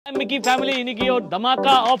Mickey family இன்னைக்கு ஒரு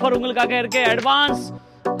dhamaka offer உங்களுக்காக இருக்கு. அட்வான்ஸ்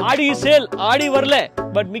ஆடி சேல் ஆடி வரல,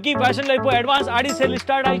 பட் மிக்கி ஃபேஷன்ல இப்போ அட்வான்ஸ் ஆடி சேல்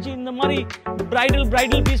ஸ்டார்ட் ஆயிடுச்சு. இந்த மாதிரி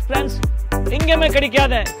பிரைடல் பீஸ் ஃப்ரெண்ட்ஸ் எங்கேயுமே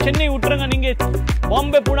கிடைக்காத. சென்னை விட்டுருங்க, நீங்க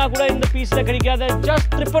பாம்பே பூனா கூட இந்த பீஸ்ல கிடைக்காத. ஜஸ்ட்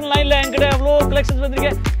 999ல என்கிட்ட அவ்வளோ கலெக்ஷன்ஸ்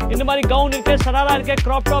வந்திருக்கு. இந்த மாதிரி கவுன் இருக்கு, சராரா இருக்கு,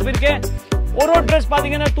 கிராப் டாப் இருக்கு. ஒரு ட்ரெஸ்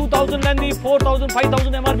பாத்தீங்கன்னா 2000ல இருந்து 4000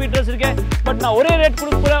 5000 எம்ஆர்பி ட்ரெஸ் இருக்கு. பட் நான் ஒரே ரேட்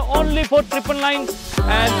கொடுக்க போறேன், only for 999.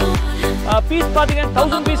 அண்ட் பீஸ் பாத்தீங்கன்னா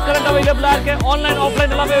 1000 பீஸ் கரண்ட் அவைலபிளா இருக்கு. ஆன்லைன்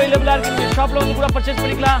ஆஃப்லைன் எல்லாமே அவைலபிளா இருக்கு. நீங்க ஷாப்ல வந்து கூட பர்ச்சேஸ்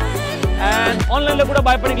பண்ணிக்கலாம் அண்ட் ஆன்லைன்ல கூட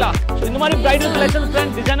பை பண்ணிக்கலாம். ஸோ இந்த மாதிரி bridal collection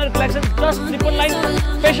friend, designer collection just 999.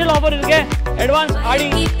 Special offer இருக்கு. அட்வான்ஸ் ஆடி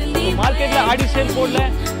மார்க்கெட்ல ஆடி சேல் போடல,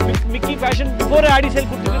 மிக்கி ஃபேஷன் பிஃபோர் ஆடி சேல்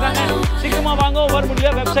கொடுத்துருக்காங்க. சீக்கிரமா வாங்க, வர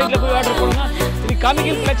முடியல வெப்சைட்ல போய் ஆர்டர் பண்ணுங்க. இது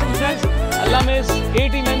காமிக்கல் கலெக்ஷன் ஃப்ரெண்ட்ஸ் எல்லாமே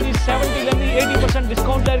 80 70 80%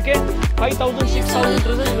 டிஸ்கவுண்ட்ல இருக்கு. 5000 6000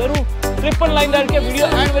 ட்ரெஸ்ஸஸ் வெறும் 999ல இருக்கு. வீடியோ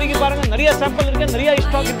ஆட் வரைக்கும் பாருங்க, நிறைய சாம்பிள் இருக்கு, நிறைய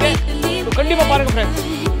ஸ்டாக் இருக்கு. ஸோ கண்டிப்பா பாருங்க ஃப்ரெண்ட்ஸ்.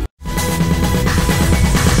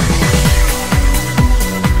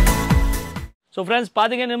 ஸோ ஃப்ரெண்ட்ஸ்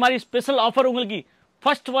பாத்தீங்க, இந்த மாதிரி ஸ்பெஷல் ஆஃபர் உங்களுக்கு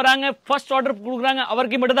ஃபர்ஸ்ட் வராங்க, ஃபர்ஸ்ட் ஆர்டர் கொடுக்குறாங்க,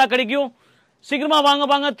 அவருக்கு மட்டும் தான் கிடைக்கும். சீக்கிரமா வாங்க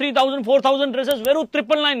 3000 4000 ட்ரெஸ்ஸஸ் வெறும்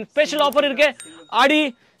 999. ஸ்பெஷல் ஆஃபர் இருக்கு. ஆடி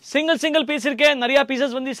சிங்கிள் பீஸ் இருக்கு. நிறைய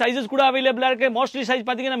பீசஸ் வந்து சைஸஸ் கூட அவைலபிளா இருக்கு. மோஸ்ட்லி சைஸ்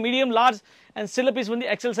பாத்தீங்கன்னா மீடியம், லார்ஜ் அண்ட் சில பீஸ் வந்து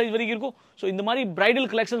எக்ஸல் சைஸ் வரைக்கும் இருக்கும். ஸோ இந்த மாதிரி பிரைடல்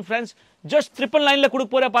கலெக்ஷன் ஃப்ரெண்ட்ஸ் ஜஸ்ட் 999ல கொடுக்க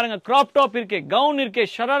போற பாருங்க. கிராப் டாப் இருக்கு, கவுன் இருக்கு,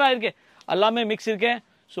 ஷராரா இருக்கு, எல்லாமே மிக்ஸ் இருக்கு.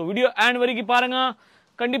 ஸோ வீடியோ ஆண்ட் வரைக்கும் பாருங்க,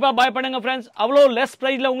 கண்டிப்பா பாய் பண்ணுங்க ஃப்ரெண்ட்ஸ். அவ்வளோ லெஸ்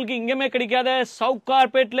பிரைஸ்ல உங்களுக்கு எங்கேயுமே கிடைக்காத,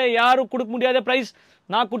 சவுகார்பேட்ல யாரும் கொடுக்க முடியாத பிரைஸ்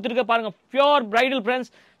நான் கொடுத்துருக்க பாருங்க. Pure bridal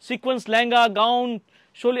friends, sequence lehenga, gown,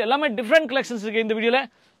 surely எல்லாமே டிஃப்ரெண்ட் கலெக்ஷன்ஸ் இருக்கு இந்த வீடியோல.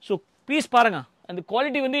 ஸோ பீஸ் பாருங்க, அந்த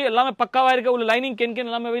குவாலிட்டி வந்து எல்லாமே பக்காவா இருக்கு. உள்ள லைனிங் கேன்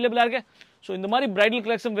எல்லாமே அவைலபிளா இருக்கு. ஸோ இந்த மாதிரி பிரைடல்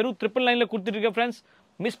கலெக்ஷன் வெறும் 999ல கொடுத்துட்டு இருக்க ஃப்ரெண்ட்ஸ்.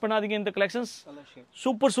 மிஸ் பண்ணாதீங்க இந்த கலெக்ஷன்ஸ்.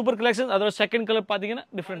 Super collection. அதோட செகண்ட் கலர் பாத்தீங்கன்னா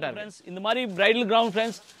டிஃப்ரெண்டா ஃப்ரெண்ட்ஸ். இந்த மாதிரி பிரைடல் கிரவுண்ட்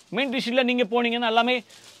ஃப்ரெண்ட்ஸ் மெயின் டிஷ்ல நீங்க போனீங்கன்னா எல்லாமே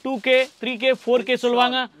 2K 3K 4K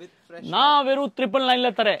சொல்லுவாங்க. நான் வெறும்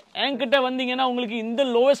 999ல தரேன். என்கிட்ட வந்தீங்கன்னா உங்களுக்கு இந்த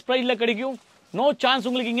லோவஸ்ட் பிரைஸ்ல கிடைக்கும். நோ சான்ஸ்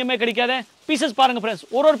உங்களுக்கு எங்கேயுமே கிடைக்காத. பீசஸ் பாருங்க ஃப்ரெண்ட்ஸ்,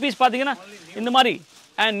 ஒரு பீஸ் பாத்தீங்கன்னா இந்த மாதிரி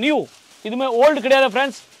அண்ட் நியூ, இதுமே ஓல்டு கிடையாது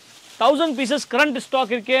ஃப்ரெண்ட்ஸ். 1000 பீசஸ் கரண்ட்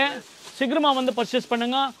ஸ்டாக் இருக்கு. சீக்கிரமா வந்து பர்ச்சேஸ்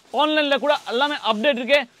பண்ணுங்க. ஆன்லைன்ல கூட எல்லாமே அப்டேட்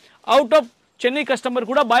இருக்கு. அவுட் ஆஃப் சென்னை கஸ்டமர்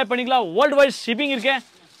கூட பை பண்ணிக்கலாம். வேர்ல்டு வைட் ஷிப்பிங் இருக்கு.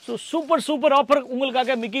 ஸோ சூப்பர் ஆஃபர்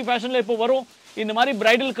உங்களுக்காக மிக்கி ஃபேஷன்ல இப்போ வரும். இந்த மாதிரி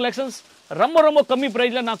பிரைடல் கலெக்ஷன்ஸ் ரொம்ப கம்மி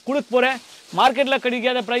பிரைஸ்ல நான் கொடுக்க போறேன். மார்க்கெட்ல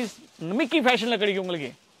கிடைக்காத பிரைஸ் மிக்கி ஃபேஷன்ல கிடைக்கும்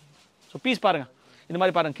உங்களுக்கு. ஸோ பீஸ் பாருங்க, இந்த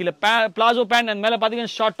மாதிரி பாருங்க. கீழே பிளாசோ பேண்ட் அண்ட் மேலே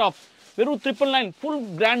பார்த்தீங்கன்னா ஷார்ட் டாப் வெறும் 999. Full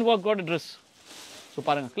grand work dress. So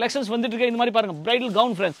பாருங்க கலெக்ஷன்ஸ் வந்துட்டு இருக்கு. இந்த மாதிரி பாருங்க bridal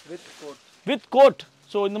gown friends with code.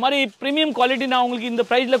 So இந்த மாதிரி ப்ரீமியம் குவாலிட்டி நான் உங்களுக்கு இந்த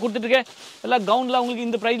ப்ரைஸில் கொடுத்துட்ருக்கேன். எல்லாம் கவுனில் உங்களுக்கு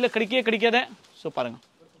இந்த ப்ரைஸில் கிடைக்காத. ஸோ பாருங்க,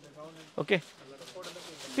 ஓகே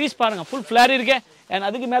பீஸ் பாருங்க, ஃபுல் ஃப்ளாரி இருக்கு. அண்ட்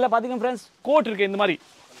அதுக்கு மேலே பார்த்தீங்கன்னா ஃப்ரெண்ட்ஸ் கோட் இருக்கு. இந்த மாதிரி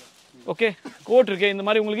ஓகே கோட் இருக்கு. இந்த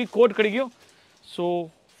மாதிரி உங்களுக்கு கோட் கிடைக்கும். ஸோ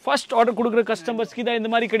ஃபர்ஸ்ட் ஆர்டர் கொடுக்குற கஸ்டமர்ஸ்க்கு தான்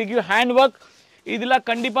இந்த மாதிரி கிடைக்கும். ஹேண்ட் ஒர்க் இதெல்லாம்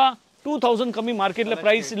கண்டிப்பாக 2000 கம்மி மார்க்கெட்டில்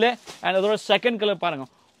ப்ரைஸ் இல்லை. அண்ட் அதோட செகண்ட் கலர் பாருங்க.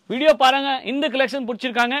 வீடியோ பாருங்க, இந்த கலெக்ஷன்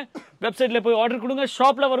பிடிச்சிருக்காங்க வெப்சைட்ல போய் ஆர்டர் கொடுங்க.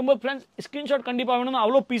 ஷாப்ல வரும்போது ஃப்ரெண்ட்ஸ் ஸ்கிரீன்ஷாட் கண்டிப்பா வேணும்.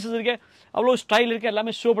 அவ்வளோ பீசஸ் இருக்கு, அவ்வளோ ஸ்டைல் இருக்கு,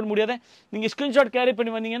 எல்லாமே ஷோ பண்ண முடியாது. நீங்க ஸ்கிரீன்ஷாட் கேரி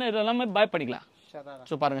பண்ணி வந்தீங்கன்னா இதெல்லாமே பை பண்ணிக்கலாம்.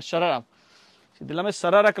 ஸோ பாருங்க ஷராரா, இது எல்லாமே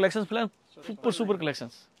ஷராரா கலெக்ஷன்ஸ், சூப்பர்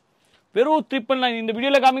கலெக்ஷன்ஸ் வெறும் 999. இந்த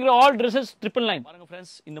வீடியோல காமிக்கிற ஆல் ட்ரெஸ்ஸஸ் 999 பாருங்க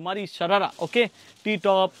ஃப்ரெண்ட்ஸ். இந்த மாதிரி sharara okay tea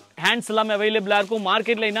top hands எல்லாமே அவைலபிளா இருக்கும்.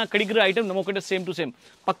 மார்க்கெட்ல என்ன கிடைக்கிற ஐட்டம் நம்ம கிட்ட சேம் டு சேம்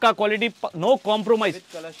பக்கா quality, no compromise.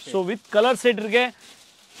 So with colour set இருக்கு.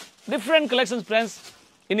 Different collections friends.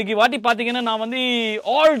 இன்னைக்கு வாட்டி பார்த்தீங்கன்னா நான் வந்து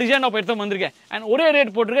ஆல் டிசைன் ஆஃப் எடுத்து வந்திருக்கேன். அண்ட் ஒரே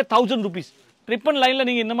ரேட் போட்டிருக்கேன் 1000 rupees. 999ல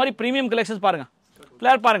நீங்கள் இந்த மாதிரி ப்ரீமியம் கலெக்ஷன்ஸ் பாருங்க,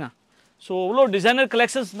 கிளியர் பாருங்க. ஸோ இவ்வளோ டிசைனர்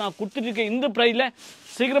கலெக்ஷன்ஸ் நான் கொடுத்துட்டு இருக்கேன் இந்த ப்ரைஸில்.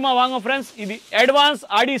 சீக்கிரமாக வாங்க ஃப்ரெண்ட்ஸ். இது அட்வான்ஸ்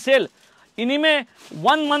ஆடி சேல். இனிமே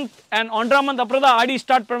 1 month அண்ட் 1.5 month அப்புறம் தான் ஆடி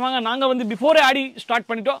ஸ்டார்ட் பண்ணுவாங்க. நாங்கள் வந்து பிஃபோரே ஆடி ஸ்டார்ட்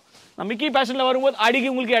பண்ணிட்டோம். நான் மிக்கி ஃபேஷனில் வரும்போது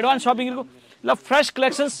ஆடிக்கு உங்களுக்கு அட்வான்ஸ் ஷாப்பிங் இருக்கும். இல்லை ஃப்ரெஷ்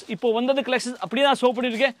கலெக்ஷன்ஸ் இப்போ வந்தது கலெக்ஷன்ஸ் அப்படியே தான் ஷோ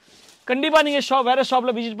பண்ணியிருக்கேன். கண்டிப்பா நீங்க வேற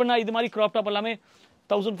ஷாப்ல விசிட் பண்ணா இது மாதிரி கிராப் டாப் எல்லாமே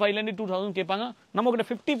 1500 2000 கேட்பாங்க. நம்ம கிட்ட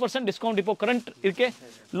 50% டிஸ்கவுண்ட் இப்போ கரண்ட் இருக்கு.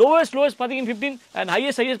 லோவஸ்ட் பாத்தீங்கன்னா 15 அண்ட்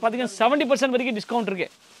ஹையஸ்ட் பாத்தீங்கன்னா 70% வரைக்கும் டிஸ்கவுண்ட் இருக்கு.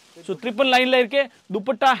 ஸோ 999ல இருக்கு.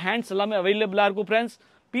 துப்பட்டா ஹேண்ட்ஸ் எல்லாமே அவைலபிளா இருக்கும் ஃப்ரெண்ட்ஸ்.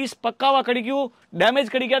 பீஸ் பக்காவா கிடைக்கும்,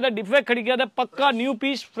 டேமேஜ் கிடைக்காத, டிஃபெக்ட் கிடைக்காத, பக்கா new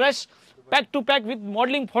piece fresh back to back with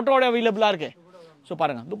modelling போட்டோட அவைலபிளா இருக்கு. ஸோ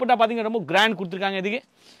பாருங்க துப்பட்டா பாத்தீங்கன்னா ரொம்ப கிராண்ட் கொடுத்துருக்காங்க. இதுக்கு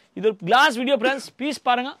இது ஒரு கிளாஸ் வீடியோ ஃப்ரெண்ட்ஸ். பீஸ்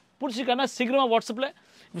பாருங்க, பிடிச்சிருக்காங்கன்னா சீக்கிரமா வாட்ஸ்அப்ல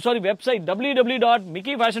website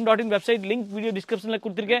www.mickifashion.in website link video டிஸ்கிரிப்ஷன்ல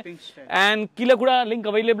கொடுத்துருக்கேன். அண்ட் கீழே கூட லிங்க்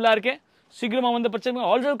அவைலபிளா இருக்கு. சீக்கிரமா வந்து பர்ச்சேஸ்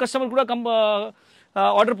ஆல்ரெடி கஸ்டமர் கூட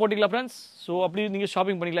ஆர்டர் போட்டிக்கலாம் ஃப்ரெண்ட்ஸ். ஸோ அப்படி நீங்க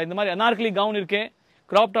ஷாப்பிங் பண்ணிக்கலாம். இந்த மாதிரி அனார்கலி கவுன் இருக்கு,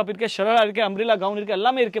 கிராப் டாப் இருக்கு, ஷராரா இருக்கு, அம்ப்ரெல்லா கவுன் இருக்கு,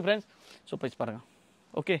 எல்லாமே இருக்கு ஃப்ரெண்ட்ஸ். ஸோ ப்ரைஸ் பாருங்க.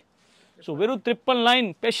 ஓகே ஸோ வெறும் 999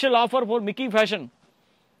 special offer for Mickey fashion.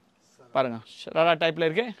 பாருங்க ஷராரா டைப்ல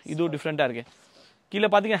இருக்கு, இதுவும் டிஃப்ரெண்டா இருக்கு. கீழே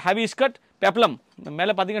பார்த்தீங்கன்னா ஹெவி ஸ்கர்ட் பெப்ளம்,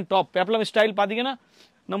 மேலே பார்த்தீங்கன்னா டாப் பெப்ளம் ஸ்டைல். பார்த்தீங்கன்னா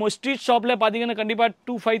நம்ம ஸ்ட்ரீட் ஷாப்பில் பார்த்தீங்கன்னா கண்டிப்பாக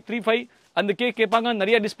 2500 3500 அந்த கேக் கேட்பாங்க.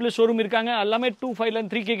 நிறைய டிஸ்பிளே ஷோரூம் இருக்காங்க, எல்லாமே 2500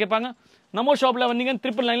 3K கேட்பாங்க. நம்ம ஷாப்பில் வந்தீங்கன்னா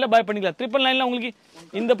 999 பை பண்ணிக்கலாம். 999 உங்களுக்கு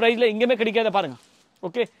இந்த ப்ரைஸில் எங்கேயுமே கிடைக்காத பாருங்க.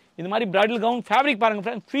 ஓகே, இந்த மாதிரி பிரைடல் கவுன் ஃபேப்ரிக் பாருங்க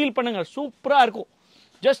ஃப்ரெண்ட்ஸ், ஃபீல் பண்ணுங்க, சூப்பராக இருக்கும்.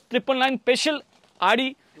 ஜஸ்ட் 999 ஸ்பெஷல் ஆடி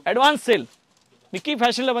அட்வான்ஸ் சேல். மிக்கி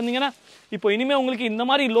ஃபேஷனில் வந்தீங்கன்னா இப்போ இனிமேல் உங்களுக்கு இந்த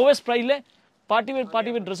மாதிரி லோவஸ்ட் ப்ரைஸில்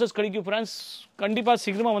பார்ட்டி வேர் ட்ரெஸ்ஸஸ் கிடைக்கும் ஃப்ரெண்ட்ஸ். கண்டிப்பாக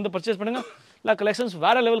சீக்கிரமாக வந்து பர்ச்சேஸ் பண்ணுங்கள். இல்லை கலெக்ஷன்ஸ்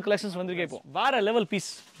வேறு லெவல் கலெக்ஷன்ஸ் வந்திருக்கேன். இப்போ வேறு லெவல் பீஸ்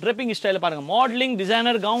ட்ரெப்பிங் ஸ்டைலில் பாருங்கள், மாடலிங்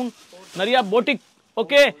டிசைனர் கவுன், நிறையா போட்டிக்.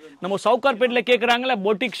 ஓகே, நம்ம சவுகார்பேட்டில் கேட்குறாங்களே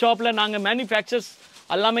போட்டிக் ஷாப்பில் நாங்கள் மேனுஃபேக்சர்ஸ்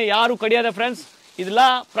எல்லாமே யாரும் கிடையாது ஃப்ரெண்ட்ஸ்.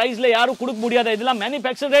 இதெல்லாம் ப்ரைஸில் யாரும் கொடுக்க முடியாது. இதெல்லாம்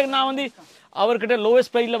மேனுஃபேக்சரே நான் வந்து அவர்கிட்ட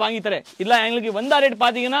லோவஸ்ட் ப்ரைஸில் வாங்கி தரேன். இல்லை எங்களுக்கு வந்த ரேட்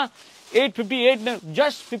பார்த்தீங்கன்னா 858,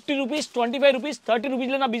 ஜஸ்ட் 50 rupees 25 rupees 30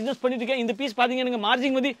 rupeesல நான் பிஸ்னஸ் பண்ணிட்டு இருக்கேன். இந்த பீஸ் பார்த்தீங்கன்னா எனக்கு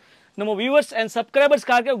மார்ஜின் வந்து நம்ம வியூவர்ஸ் அண்ட்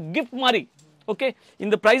சப்ஸ்கிரைபர்ஸ்க்காக கிஃப்ட் மாதிரி. ஓகே,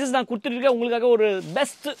 இந்த ப்ரைஸஸ் நான் கொடுத்துட்டு இருக்கேன் உங்களுக்காக ஒரு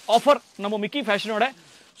பெஸ்ட் ஆஃபர் நம்ம மிக்கி ஃபேஷனோட.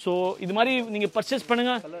 ஸோ இது மாதிரி நீங்கள் பர்ச்சேஸ்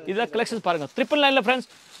பண்ணுங்க. இதெல்லாம் கலெக்ஷன்ஸ் பாருங்க 999 ஃப்ரெண்ட்ஸ்.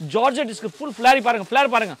 ஜார்ஜெட் இஸ்க்கு ஃபுல் ஃபிளாரி பாருங்க,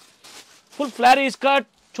 ஃபிளார் பாருங்க, ஃபுல் ஃபிளாரி ஸ்கர்ட்.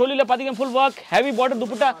 சோலியில் பார்த்தீங்கன்னா full work, heavy border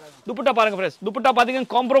dupatta பாருங்க ஃப்ரெண்ட்ஸ். துப்பட்டா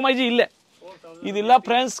பார்த்தீங்கன்னா காம்ப்ரமைஸ் இல்லை. இது இல்லை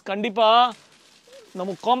ஃப்ரெண்ட்ஸ், கண்டிப்பாக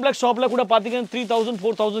நம்ம காம்ப்ளெக்ஸ் ஷாப்பில் கூட பார்த்தீங்கன்னா 3000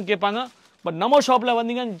 4000 கேட்பாங்க. பட் நம்ம ஷாப்பில்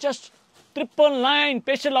வந்தீங்கன்னா ஜஸ்ட் 999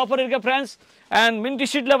 ஸ்பெஷல் ஆஃபர் இருக்கு ஃப்ரெண்ட்ஸ். அண்ட் மின்டி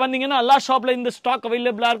ஷீட்டில் வந்தீங்கன்னா எல்லா ஷாப்பில் இந்த ஸ்டாக்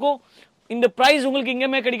அவைலபிளாக இருக்கும். இந்த ப்ரைஸ் உங்களுக்கு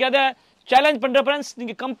எங்கேயுமே கிடைக்காத. சேலஞ்ச் பண்ணுற ஃப்ரெண்ட்ஸ்,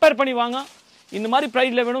 நீங்கள் கம்பேர் பண்ணி வாங்க. இந்த மாதிரி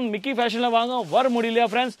ப்ரைஸில் வேணும் மிக்கி ஃபேஷனில் வாங்க. வர முடியலையா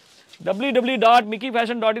ஃப்ரெண்ட்ஸ்,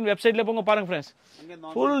 www.mickifashion.in வெப்சைட்டில் போங்க பாருங்க friends.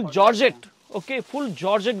 Full georgette. Okay, full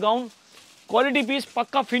georgette gown, quality piece,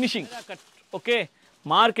 பக்கா ஃபினிஷிங். ஓகே,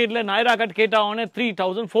 மார்க்கெட்டில் நாயரா கட் கேட்டால்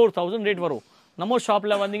 3000 4000 ரேட் வரும். நம்ம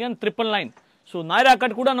ஷாப்பில் வந்தீங்கன்னா 999. ஸோ நாயரா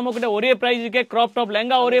கட் கூட நம்மக்கிட்ட ஒரே ப்ரைஸ் இருக்கே, க்ராப் டாப்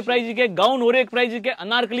லெங்கா ஒரே ப்ரைஸ் இருக்கே, கவுன் ஒரே ப்ரைஸ் இருக்கே,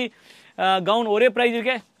 அனார்கலி கவுன் ஒரே ப்ரைஸ்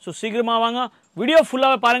இருக்கே. ஸோ சீக்கிரமாக வாங்க. வீடியோ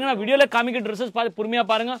ஃபுல்லாக பாருங்கள். வீடியோவில் காமிக்க ட்ரெஸ்ஸஸ் பார்த்து பொறுமையாக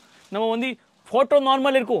பாருங்கள். நம்ம வந்து ஃபோட்டோ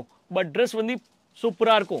நார்மல் இருக்கும், பட் ட்ரெஸ் வந்து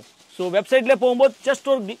சூப்பராக இருக்கும். ஸோ வெப்சைட்டில் போகும்போது ஜஸ்ட்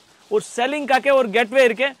ஒரு செல்லிங்காக ஒரு கெட்வே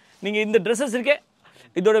இருக்கே. நீங்கள் இந்த ட்ரெஸ்ஸஸ் இருக்கே,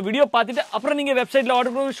 இதோட வீடியோ பார்த்துட்டு அப்புறம் நீங்கள் வெப்சைட்டில்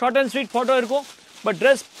ஆர்டர் பண்ணுங்க. ஷார்ட் அண்ட் ஸ்வீட் ஃபோட்டோ இருக்கும், பட்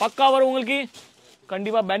ட்ரெஸ் பக்கா வரும் உங்களுக்கு.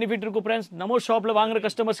 கண்டிப்பாக பெனிஃபிட் இருக்கும் ஃப்ரெண்ட்ஸ். நம்ம ஷாப்பில் வாங்குற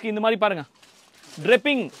கஸ்டமர்ஸ்க்கு இந்த மாதிரி பாருங்கள்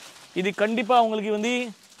ட்ரெப்பிங். இது கண்டிப்பாக உங்களுக்கு வந்து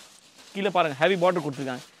கீழே பாருங்கள் ஹெவி பார்டர்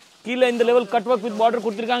கொடுத்துருக்காங்க. கீழே இந்த level cut work with border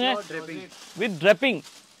கொடுத்துருக்காங்க with ட்ரெப்பிங்.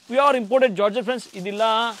 Pure imported georgette friends.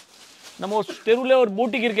 இதெல்லாம் நம்ம தெருவில் ஒரு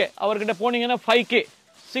பூட்டிக் இருக்கு, அவர்கிட்ட போனீங்கன்னா 5K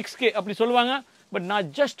 6K அப்படி சொல்லுவாங்க. பட் நான்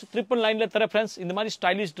ஜஸ்ட் 999 தரேன் ஃப்ரெண்ட்ஸ் இந்த மாதிரி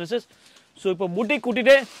ஸ்டைலிஷ் ட்ரெஸ்ஸஸ். ஸோ இப்போ புட்டிக்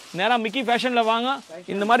கூட்டிட்டு நேராக மிக்கி ஃபேஷனில் வாங்க.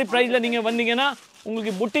 இந்த மாதிரி ப்ரைஸில் நீங்கள் வந்தீங்கன்னா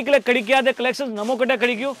உங்களுக்கு புட்டிக்கில் கிடைக்காத கலெக்ஷன்ஸ் நம்ம கிட்ட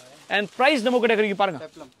கிடைக்கும். அண்ட் ப்ரைஸ் நம்ம கிட்ட கிடைக்கும் பாருங்க.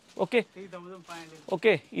 ஓகே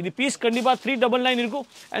ஓகே, இது பீஸ் கண்டிப்பாக 399 இருக்கும்.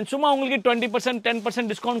 அண்ட் சும்மா உங்களுக்கு 20% 10%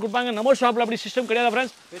 டிஸ்கவுண்ட் கொடுப்பாங்க. நம்ம ஷாப்பில் அப்படி சிஸ்டம் கிடையாது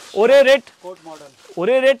ஃப்ரெண்ட்ஸ்.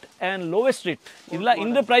 ஒரே ரேட் அண்ட் லோவஸ்ட் ரேட். இதெல்லாம்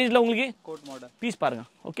இந்த ப்ரைஸில் உங்களுக்கு பீஸ் பாருங்க.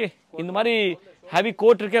 ஓகே, இந்த மாதிரி ஹெவி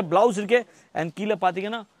கோட் இருக்கே, பிளவுஸ் இருக்கே, அண்ட் கீழே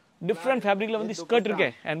பார்த்தீங்கன்னா டிஃப்ரெண்ட் ஃபேப்ரிக்ல வந்து ஸ்கர்ட் இருக்கு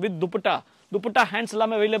அண்ட் வித் துப்பட்டா ஹேண்ட்ஸ்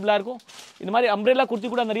எல்லாமே அவைலபிளாக இருக்கும். இந்த மாதிரி அம்ப்ரெல்லா குர்த்தி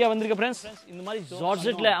கூட நிறைய வந்திருக்கு ஃப்ரெண்ட்ஸ். இந்த மாதிரி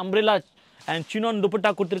ஜார்ஜெட்ல அம்ப்ரெல்லா அண்ட் சினோன் துப்பட்டா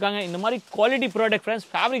கொடுத்துருக்காங்க. இந்த மாதிரி குவாலிட்டி ப்ராடக்ட் ஃப்ரெண்ட்ஸ்,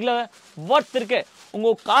 ஃபேப்ரிக்ல ஒர்த் இருக்கு.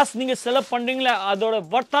 உங்கள் காசு நீங்கள் செலக்ட் பண்ணுறீங்களே அதோட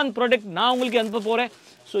ஒர்த்தான ப்ராடக்ட் நான் உங்களுக்கு அனுப்ப போகிறேன்.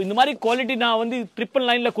 ஸோ இந்த மாதிரி குவாலிட்டி நான் வந்து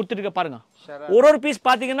 999 கொடுத்துருக்கேன் பாருங்க. ஒரு பீஸ்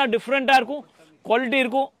பார்த்தீங்கன்னா டிஃப்ரெண்ட்டாக இருக்கும், குவாலிட்டி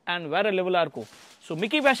இருக்கும் அண்ட் வேற லெவலாக இருக்கும். ஸோ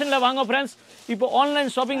மிக்கி ஃபேஷனில் வாங்க ஃப்ரெண்ட்ஸ். இப்போ ஆன்லைன்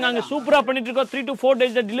ஷாப்பிங் நாங்கள் சூப்பராக பண்ணிட்டு இருக்கோம். 3 to 4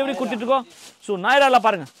 days டெலிவரி கொடுத்துட்டு இருக்கோம். ஸோ நாயராவில்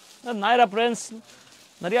பாருங்க, நாயரா ஃப்ரெண்ட்ஸ்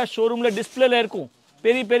நிறையா ஷோரூமில் டிஸ்பிளேல இருக்கும்,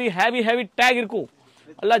 பெரிய ஹெவி டேக் இருக்கும்,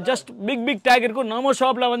 எல்லாம் ஜஸ்ட் பிக் டேக் இருக்கும். நம்ம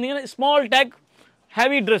ஷாப்பில் வந்தீங்கன்னா small take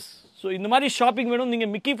heavy dress. So இந்த மாதிரி ஷாப்பிங் வேணும்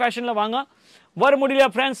நீங்கள் மிக்கி ஃபேஷனில் வாங்க. வர முடியல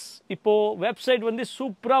ஃப்ரெண்ட்ஸ், இப்போ வெப்சைட் வந்து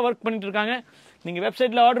சூப்பராக ஒர்க் பண்ணிட்டு இருக்காங்க. நீங்கள்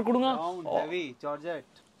வெப்சைட்டில் ஆர்டர் கொடுங்க.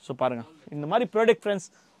 ஸோ பாருங்க இந்த மாதிரி ப்ராடக்ட் ஃப்ரெண்ட்ஸ்,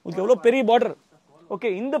 உங்களுக்கு எவ்வளோ பெரிய பார்டர். ஓகே,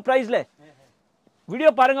 இந்த ப்ரைஸில் வீடியோ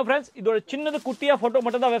பாருங்க ஃப்ரெண்ட்ஸ். இதோட சின்னது குட்டியாக ஃபோட்டோ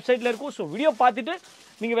மட்டும் தான் வெப்சைட்டில் இருக்கும். ஸோ வீடியோ பார்த்துட்டு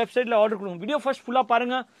நீங்கள் வெப்சைட்டில் ஆர்டர் கொடுங்க. வீடியோ ஃபர்ஸ்ட் ஃபுல்லாக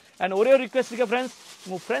பாருங்க. அண்ட் ஒரே ஒரு ரிக்வெஸ்ட் இருக்கு ஃப்ரெண்ட்ஸ்,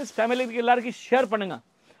 உங்கள் ஃப்ரெண்ட்ஸ் ஃபேமிலிக்கு எல்லாருக்கும் ஷேர் பண்ணுங்க.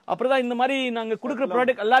 அப்புறம் தான் இந்த மாதிரி நாங்கள் கொடுக்குற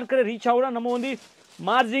ப்ராடக்ட் எல்லாருக்கும் ரீச் ஆகும். நம்ம வந்து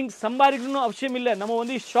மார்ஜின் சம்பாதிக்கணும்னு அவசியம் இல்லை. நம்ம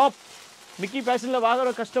வந்து ஷாப் மிக்கி ஃபேஷனில்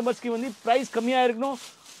வாங்குற கஸ்டமர்ஸ்க்கு வந்து ப்ரைஸ் கம்மியாக இருக்கணும்,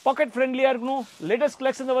 பாக்கெட் ஃப்ரெண்ட்லியாக இருக்கணும், லேட்டஸ்ட்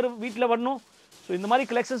கலெக்ஷன் வீட்டில் வரணும். ஸோ இந்த மாதிரி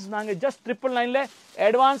கலெக்ஷன்ஸ் நாங்கள் ஜஸ்ட் 999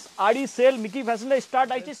 அட்வான்ஸ் ஆடி சேல் மிக்கி ஃபேஷனில்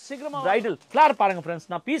ஸ்டார்ட் ஆயிடுச்சு. சீக்கிரமாக பிரைடல் ஃப்ளார் பாருங்க ஃப்ரெண்ட்ஸ்.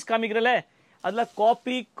 நான் பீஸ் காமிக்கிறேன்ல, அதில்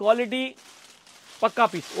காப்பி குவாலிட்டி பக்கா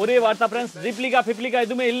பீஸ். ஒரே வார்த்தை ஃப்ரெண்ட்ஸ், ஃபிப்ளிகா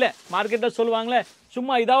எதுவுமே இல்லை. மார்க்கெட்டில் சொல்லுவாங்களே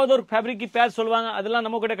சும்மா ஏதாவது ஒரு ஃபேப்ரிக் பேர் சொல்லுவாங்க, அதெல்லாம்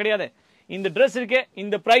நம்ம கிட்ட கிடையாது. இந்த ட்ரெஸ் இருக்கே,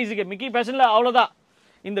 இந்த ப்ரைஸ் இருக்கே மிக்கி ஃபேஷனில் அவ்வளோதான்.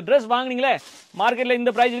 இந்த ட்ரெஸ் வாங்குனீங்களே மார்க்கெட்ல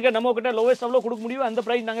இந்த பிரைஸ் இருக்க நம்ம கிட்ட லோவஸ்ட் எவ்வளவு கொடுக்க முடியும் அந்த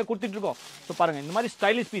பிரைஸ் நாங்க கொடுத்துட்டு இருக்கோம். ஸோ பாருங்க இந்த மாதிரி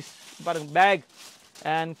ஸ்டைலிஷ் பீஸ் பாருங்க பேக்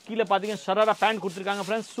அண்ட் கீழே பார்த்தீங்கன்னா ஷராரா பேண்ட் கொடுத்துருக்காங்க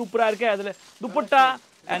ஃப்ரெண்ட்ஸ். சூப்பரா இருக்கு. அதில் துப்பட்டா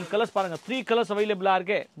அண்ட் கலர்ஸ் பாருங்க 3 கலர்ஸ் அவைலபிளா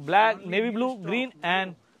இருக்கு. Black, navy blue, green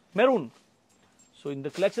and maroon. So இந்த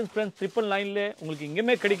கலெக்ஷன் ஃப்ரெண்ட்ஸ் 999 உங்களுக்கு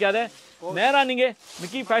எங்கேயுமே கிடைக்காத. நேராக நீங்க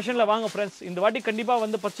மிக்கி ஃபேஷன்ல வாங்க ஃப்ரெண்ட்ஸ். இந்த வாட்டி கண்டிப்பா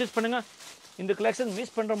வந்து பர்ச்சேஸ் பண்ணுங்க. இந்த கலெக்ஷன்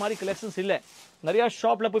மிஸ் பண்ற மாதிரி கலெக்ஷன்ஸ் இல்லை. நிறைய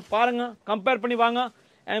ஷாப்ல போய் பாருங்க, கம்பேர் பண்ணி வாங்க.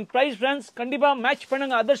 அண்ட் பிரைஸ் ஃப்ரெண்ட்ஸ் கண்டிப்பா மேட்ச்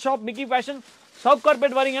பண்ணுங்க. Other shop Mickey fashion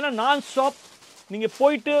Sowcarpet வரீங்கன்னா நான் ஷாப் நீங்க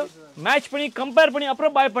போயிட்டு மேட்ச் பண்ணி கம்பேர் பண்ணி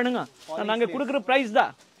அப்புறம் பை பண்ணுங்க. நாங்க கொடுக்குற பிரைஸ்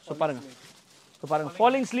தான். ஸோ பாருங்க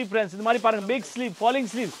ஃபாலிங் ஸ்லீவ் ஃப்ரெண்ட்ஸ் இந்த மாதிரி பாருங்க big sleeve falling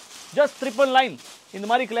sleeve just 999. இந்த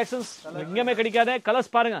மாதிரி கலெக்ஷன்ஸ் எங்கேயுமே கிடைக்காத.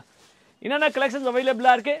 கலர்ஸ் பாருங்க என்னென்ன கலெக்ஷன்ஸ்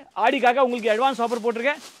அவைலபிளா இருக்கு. ஆடிக்காக உங்களுக்கு அட்வான்ஸ் ஆஃபர்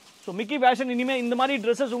போட்டிருக்கேன். ஸோ மிக்கி ஃபேஷன் இனிமே இந்த மாதிரி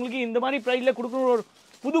ட்ரெஸ்ஸஸ் உங்களுக்கு இந்த மாதிரி ப்ரைஸில் கொடுக்கணும் ஒரு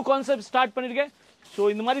புது கான்செப்ட் ஸ்டார்ட் பண்ணியிருக்கேன். ஸோ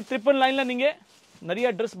இந்த மாதிரி 999 நீங்கள் நிறைய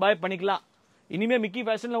ட்ரெஸ் பை பண்ணிக்கலாம். இனிமேல் மிக்கி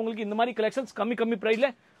ஃபேஷனில் உங்களுக்கு இந்த மாதிரி கலெக்ஷன்ஸ் கம்மி ப்ரைஸில்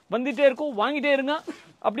வந்துட்டே இருக்கும். வாங்கிட்டே இருங்க,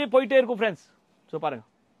 அப்படியே போயிட்டே இருக்கும் ஃப்ரெண்ட்ஸ். ஸோ பாருங்க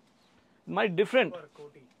இந்த மாதிரி டிஃப்ரெண்ட்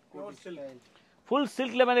ஃபுல்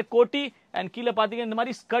சில்க்ல மேலே கோட்டி அண்ட் கீழே பார்த்தீங்கன்னா இந்த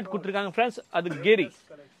மாதிரி ஸ்கர்ட் கொடுத்துருக்காங்க ஃப்ரெண்ட்ஸ். அது கேரி.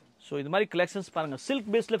 ஸோ இது மாதிரி கலெக்ஷன்ஸ் பாருங்க சில்க்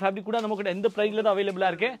பேஸ்ல ஃபேப்ரிக் கூட நம்ம கிட்ட எந்த ப்ரைஸ்ல தான் அவைலபிளா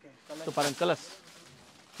இருக்கு. ஸோ பாருங்க கலர்ஸ்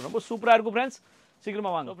ரொம்ப சூப்பரா இருக்கும் ஃப்ரெண்ட்ஸ்.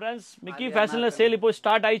 சீக்கிரமா வாங்க ஃப்ரெண்ட்ஸ். மிக்கி ஃபேஷன்ல சேல் இப்போ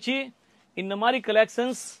ஸ்டார்ட் ஆயிடுச்சு. இந்த மாதிரி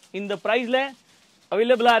கலெக்ஷன்ஸ் இந்த பிரைஸ்ல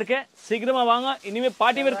அவைலபிளா இருக்கு. சீக்கிரமா வாங்க. இனிமே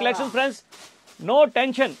party wear collection friends no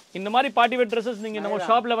tension. இந்த மாதிரி பார்ட்டி வேர் ட்ரெஸ்ஸஸ் நீங்க நம்ம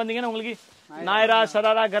ஷாப்ல வந்தீங்கன்னா உங்களுக்கு நாயரா,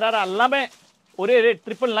 ஷராரா, கராரா எல்லாமே ஒரே ரேட்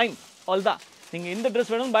 999 ஆல் தான். நீங்க இந்த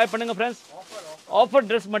ட்ரெஸ் வேணும் பை பண்ணுங்க ஃப்ரெண்ட்ஸ். ஆஃபர்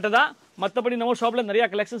ட்ரெஸ் மட்டும் தான். மற்றபடி நம்ம ஷாப்ல நிறைய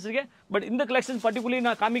கலெக்ஷன்ஸ் இருக்கு. பட் இந்த கலெக்ஷன் பர்டிகுலர்லி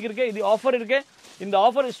நான் காமிக்கிறேன். இது ஆஃபர் இருக்கு. இந்த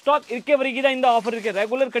ஆஃபர் ஸ்டாக் இருக்க வரைக்கும் தான் இந்த ஆஃபர் இருக்கு.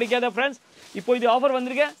 ரெகுலர் கிடைக்காத ஃப்ரெண்ட்ஸ். இப்போ இது ஆஃபர்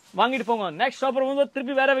வந்திருக்கு, வாங்கிட்டு போங்க. நெக்ஸ்ட் ஆஃபர் வந்து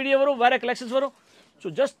திருப்பி வேற வீடியோ வரும், வேற கலெக்ஷன்ஸ் வரும். ஸோ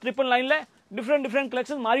ஜஸ்ட் 999ல டிஃப்ரெண்ட்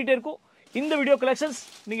கலெக்ஷன் மாறிட்டே இருக்கும். இந்த வீடியோ கலெக்ஷன்ஸ்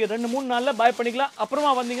நீங்க 2-3 நாள்ல பை பண்ணிக்கலாம்.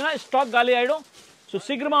 அப்புறமா வந்தீங்கன்னா ஸ்டாக் காலி ஆயிடும். ஸோ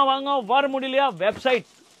சீக்கிரமா வாங்க. வர முடியலையா வெப்சைட்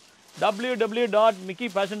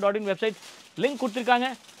www.mickifashion.in வெப்சைட் லிங்க் கொடுத்துருக்காங்க.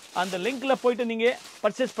 அந்த லிங்க்ல போயிட்டு நீங்க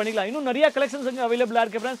பர்ச்சேஸ் பண்ணிக்கலாம். இன்னும் நிறைய கலெக்ஷன்ஸ் அங்கே அவைலபிளா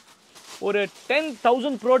இருக்கு ஃப்ரெண்ட்ஸ். ஒரு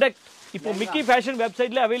 10,000 ப்ராடக்ட் இப்போ மிக்கி ஃபேஷன்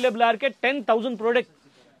வெப்சைட்ல அவைலபிளா இருக்கு. 10,000 ப்ராடக்ட்.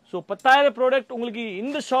 ஸோ 10,000 ப்ராடக்ட் உங்களுக்கு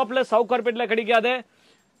இந்த ஷாப்ல சவுகார்பேட்ல கிடைக்காத.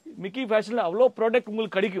 மிக்கி ஃபேஷன்ல அவ்வளோ ப்ராடக்ட்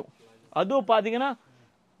உங்களுக்கு கிடைக்கும். அதுவும் பார்த்தீங்கன்னா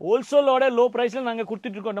ஹோல்சேலோட லோ பிரைஸ்ல நாங்கள்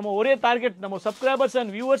கொடுத்துட்டு இருக்கோம். நம்ம ஒரே டார்கெட் நம்ம சப்ஸ்கிரைபர்ஸ்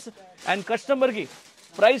அண்ட் வியூவர்ஸ் அண்ட் கஸ்டமருக்கு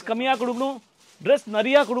பிரைஸ் கம்மியாக கொடுக்கணும், ட்ரெஸ்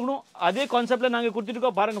நிறையா கொடுக்கணும். அதே கான்செப்ட்ல நாங்கள் கொடுத்துட்டு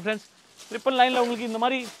இருக்கோம். பாருங்க ஃப்ரெண்ட்ஸ் 999ல உங்களுக்கு இந்த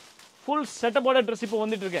மாதிரி ஃபுல் செட்டப்போட ட்ரெஸ் இப்போ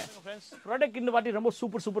வந்துட்டு இருக்கேன் ஃப்ரெண்ட்ஸ். ப்ராடக்ட் இந்த வாட்டி ரொம்ப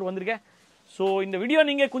சூப்பர் வந்திருக்கேன். ஸோ இந்த வீடியோ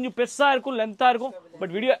நீங்க கொஞ்சம் பெருசா இருக்கும், லென்த்தா இருக்கும்.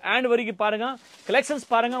 பட் வீடியோ ஆண்ட் வரைக்கும் பாருங்க, கலெக்ஷன்ஸ்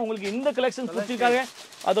பாருங்க. உங்களுக்கு இந்த கலெக்ஷன்ஸ் பிடிச்சிருக்காங்க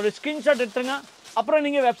அதோட ஸ்கிரீன்ஷாட் எடுத்துங்க. அப்புறம்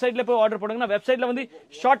நீங்க வெப்சைட்ல போய் ஆர்டர் பண்ணுங்க. வெப்சைட்ல வந்து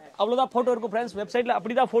ஷார்ட் அவ்வளவுதான் போட்டோ இருக்கும் ஃப்ரெண்ட்ஸ். வெப்சைட்ல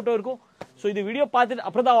அப்படிதான் போட்டோ இருக்கும். ஸோ இது வீடியோ பார்த்துட்டு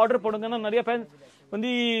அப்புறம் தான் ஆர்டர் பண்ணுங்கன்னா நிறைய பேர் வந்து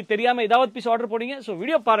தெரியாம ஏதாவது பீஸ் ஆர்டர் போடுங்க. ஸோ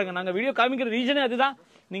வீடியோ பாருங்க. நாங்க வீடியோ காமிக்கிற ரீசனே அதுதான்.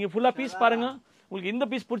 நீங்க ஃபுல்லா பீஸ் பாருங்க. உங்களுக்கு இந்த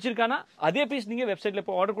பீஸ் பிடிச்சிருக்கானா அதே பீஸ் நீங்க வெப்சைட்ல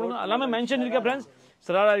போய் ஆர்டர் பண்ணுங்க. எல்லாமே மென்ஷன் இருக்கு ஃப்ரெண்ட்ஸ்.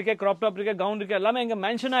 சராரா இருக்கு, கிராப் டாப் இருக்கு, கவுன் இருக்கு, எல்லாமே எங்க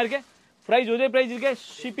மென்ஷனா இருக்கு. பிரைஸ் ஒரே பிரைஸ் இருக்கு.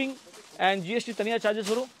 ஷிப்பிங் அண்ட் ஜிஎஸ்டி தனியா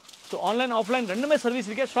சார்ஜஸ் வரும். ஸோ ஆன்லைன் ஆஃப்லைன் ரெண்டுமே சர்வீஸ்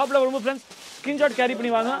இருக்கு. ஷாப்ல வரும்போது ஃப்ரெண்ட்ஸ் ஸ்கிரீன்ஷாட் கேரி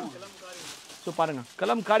பண்ணி வாங்க. ஸோ பாருங்க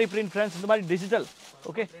கலம்காரி பிரிண்ட் ஃப்ரெண்ட்ஸ் இந்த மாதிரி digital.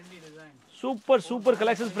 Okay super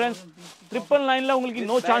collections friends. 999ல உங்களுக்கு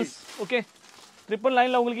நோ சான்ஸ். ஓகே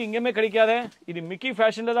 999ல உங்களுக்கு எங்கேயுமே கிடைக்காது. இது மிக்கி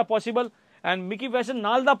ஃபேஷன்ல தான் பாசிபிள் அண்ட் மிக்கி ஃபேஷன்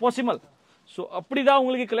நாள் தான் பாசிபிள். ஸோ அப்படிதான்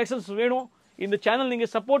உங்களுக்கு கலெக்ஷன்ஸ் வேணும். இந்த சேனல் நீங்க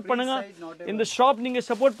சப்போர்ட் பண்ணுங்க, இந்த ஷாப் நீங்க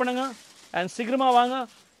சப்போர்ட் பண்ணுங்க அண்ட் சீக்கிரமா வாங்க.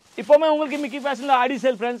 இப்போவுமே உங்களுக்கு மிக்கி ஃபேஷன்ல ஆடி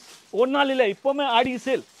சேல் ஃப்ரெண்ட்ஸ். ஒரு நாள் இல்லை, இப்போவுமே ஆடி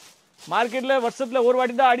சேல். மார்க்கெட்ல வருஷத்துல ஒரு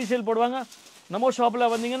வாட்டி தான் ஆடி சேல் போடுவாங்க. நம்ம ஷாப்ல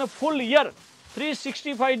வந்தீங்கன்னா ஃபுல் இயர்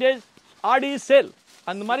 365 டேஸ் ஆடி சேல்.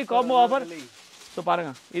 அந்த மாதிரி காம்போ ஆஃபர். ஸோ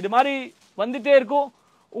பாருங்க இது மாதிரி வந்துட்டே இருக்கும்.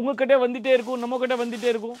 உங்ககிட்ட வந்துட்டே இருக்கும், நம்ம கிட்ட வந்துட்டே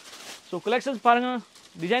இருக்கும். ஸோ கலெக்ஷன்ஸ் பாருங்க,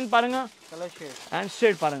 டிசைன் பாருங்க அண்ட்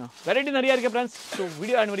ஷேட் பாருங்க. வெரைட்டி நிறைய இருக்கு ஃப்ரெண்ட்ஸ். ஸோ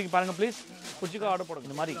வீடியோ ஆன் வரைக்கும் பாருங்க ப்ளீஸ். பிடிச்சிக்கோ ஆர்டர் போடுங்க.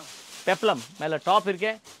 இந்த மாதிரி பெப்ளம் மேலே டாப்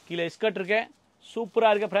இருக்கு, கீழே ஸ்கர்ட் இருக்கு.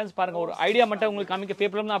 சூப்பராக இருக்கு ஃப்ரெண்ட்ஸ். பாருங்க ஒரு ஐடியா மட்டும் உங்களுக்கு காமிக்க.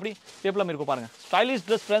 பெப்ளம்னா அப்படி பெப்ளம் இருக்கும் பாருங்க. Stylish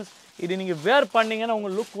dress friends. இது நீங்க வேர் பண்ணீங்கன்னா உங்க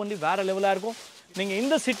லுக் வந்து வேற லெவலா இருக்கும். நீங்க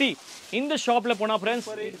இந்த சிட்டி இந்த ஷாப்ல போனா ஃப்ரெண்ட்ஸ்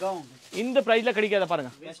இந்த பிரைஸ்ல கிடைக்காத.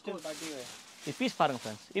 பாருங்க இந்த பீஸ் பாருங்க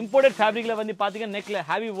ஃப்ரெண்ட்ஸ். இம்போர்ட்டட் ஃபேப்ரிக்ல வந்து பாத்தீங்கன்னா நெக்ல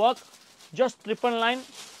ஹெவி ஒர்க். ஜஸ்ட் 999.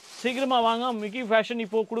 சீக்கிரமா வாங்க. மிக்கி ஃபேஷன்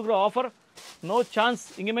இப்போ கொடுக்குற ஆஃபர் நோ சான்ஸ்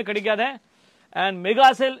எங்கேயுமே கிடைக்காத. அண்ட் மெகா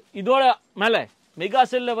சேல் இதோட மேல மெகா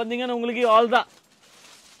சேல்ல வந்தீங்கன்னா உங்களுக்கு ஆல் தான்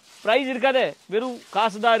பிரைஸ் இருக்காது, வெறும்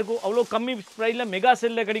காசு தான் இருக்கும். அவ்வளோ கம்மி பிரைஸ்ல மெகா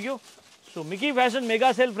சேல்ல கிடைக்கும். So Mickey fashion mega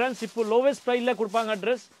sale friends. இப்போ லோவஸ்ட் ப்ரைஸில் கொடுப்பாங்க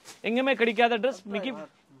ட்ரெஸ், எங்கேயுமே கிடைக்காத ட்ரெஸ் மிக்கி.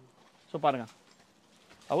 ஸோ பாருங்க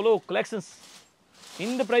அவ்வளோ கலெக்ஷன்ஸ்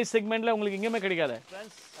இந்த பிரைஸ் செக்மெண்ட்ல உங்களுக்கு எங்கேயுமே கிடைக்காது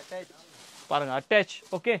பாருங்க அட்டாச்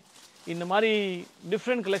ஓகே இந்த மாதிரி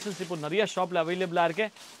டிஃப்ரெண்ட் கலெக்ஷன்ஸ் இப்போ நிறைய ஷாப்ல அவைலபிளா இருக்கு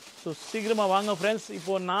ஸோ சீக்கிரமா வாங்க ஃப்ரெண்ட்ஸ்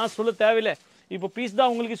இப்போ நான் சொல்ல தேவையில்லை இப்போ பீஸ்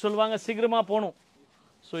தான் உங்களுக்கு சொல்லுவாங்க சீக்கிரமா போகணும்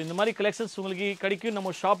ஸோ இந்த மாதிரி கலெக்ஷன்ஸ் உங்களுக்கு கிடைக்கும்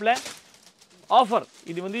நம்ம ஷாப்ல ஆஃபர்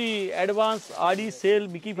இது வந்து அட்வான்ஸ் ஆடி சேல்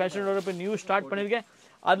மிக்கி ஃபேஷனோட இப்போ நியூ ஸ்டார்ட் பண்ணியிருக்கேன்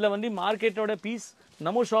அதில் வந்து மார்க்கெட்டோட பீஸ்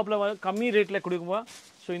நம்ம ஷாப்பில் கம்மி ரேட்டில் கொடுக்குவோம்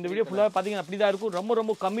ஸோ இந்த வீடியோ ஃபுல்லாக பார்த்தீங்கன்னா அப்படி தான் இருக்கும் ரொம்ப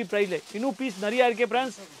ரொம்ப கம்மி ப்ரைஸில் இன்னும் பீஸ் நிறையா இருக்கே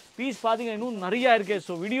ஃப்ரெண்ட்ஸ் பீஸ் பார்த்தீங்கன்னா இன்னும் நிறையா இருக்கே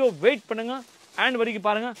ஸோ வீடியோ வெயிட் பண்ணுங்கள் அண்ட் வரைக்கும்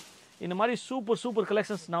பாருங்கள் இந்த மாதிரி சூப்பர்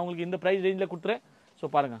கலெக்ஷன்ஸ் நான் உங்களுக்கு இந்த ப்ரைஸ் ரேஞ்சில் கொடுத்துறேன் ஸோ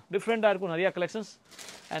பாருங்கள் டிஃப்ரெண்ட்டாக இருக்கும் நிறையா கலெக்ஷன்ஸ்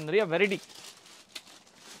அண்ட் நிறையா வெரைட்டி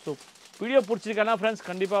ஸோ வீடியோ பிடிச்சிருக்கேன்னா ஃப்ரெண்ட்ஸ்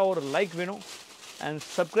கண்டிப்பாக ஒரு லைக் வேணும் அண்ட்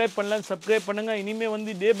சப்ஸ்கிரைப் பண்ணலாம் சப்ஸ்கிரைப் பண்ணுங்கள் இனிமேல்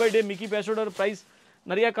வந்து day by day Mickey ஃபேஷனோட price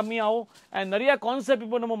நிறையா கம்மியாகும் அண்ட் நிறையா கான்செப்ட்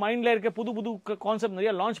இப்போ நம்ம மைண்டில் இருக்க புது கான்செப்ட்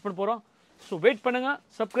நிறையா லான்ச் பண்ண போகிறோம் ஸோ வெயிட் பண்ணுங்கள்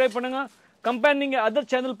சப்ஸ்கிரைப் பண்ணுங்கள் கம்பேர் நீங்கள் அதர்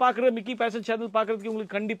சேனல் பார்க்குற மிக்கி ஃபேஷன் சேனல் பார்க்குறதுக்கு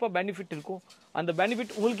உங்களுக்கு கண்டிப்பாக பெனிஃபிட் இருக்கும் அந்த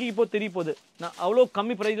பெனிஃபிட் உங்களுக்கு இப்போ தெரிய போகுது நான் அவ்வளோ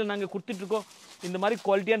கம்மி ப்ரைஸில் நாங்கள் கொடுத்துட்ருக்கோம் இந்த மாதிரி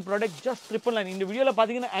குவாலிட்டியான ப்ராடக்ட் ஜஸ்ட் 999 இந்த வீடியோவில்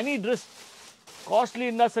பார்த்தீங்கன்னா எனி ட்ரெஸ் காஸ்ட்லி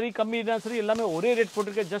இருந்தால் சரி கம்மி இருந்தால் சரி எல்லாமே ஒரே ரேட்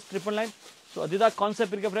போட்டிருக்கேன் ஜஸ்ட் 999 ஸோ அதுதான்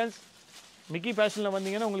கான்செப்ட் இருக்குது ஃப்ரெண்ட்ஸ் மிக்கி ஃபேஷனில்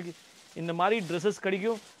வந்தீங்கன்னா உங்களுக்கு இந்த மாதிரி ட்ரெஸ்ஸஸ்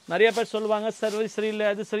கிடைக்கும் நிறைய பேர் சொல்லுவாங்க சர்வீஸ் சரியில்லை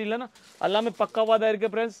அது சரியில்லைன்னா எல்லாமே பக்காவாக தான்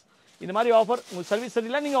இருக்குது ஃப்ரெண்ட்ஸ் இந்த மாதிரி ஆஃபர் உங்களுக்கு சர்வீஸ்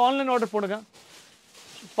சரியில்லை நீங்கள் ஆன்லைன் ஆர்டர் போடுங்க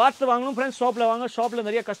பார்த்து வாங்கணும் ஃப்ரெண்ட்ஸ் ஷாப்பில் வாங்க ஷாப்பில்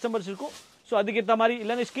நிறைய கஸ்டமர்ஸ் இருக்கும் ஸோ அதுக்கேற்ற மாதிரி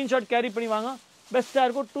இல்லைன்னா ஸ்க்ரீன்ஷாட் கேரி பண்ணி வாங்க பெஸ்ட்டாக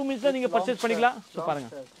இருக்கும் 2 மினிட்ஸில் நீங்கள் பர்ச்சேஸ் பண்ணிக்கலாம் ஸோ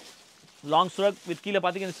பாருங்கள் லாங் ஸ்ட்ரக் வித் கீழே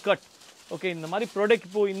பார்த்தீங்கன்னா ஸ்கர்ட் ஓகே இந்த மாதிரி ப்ராடக்ட்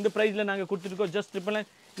இப்போ இந்த ப்ரைஸில் நாங்கள் கொடுத்துருக்கோம் ஜஸ்ட் 999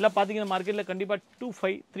 இல்லை பார்த்தீங்கன்னா மார்க்கெட்டில் கண்டிப்பாக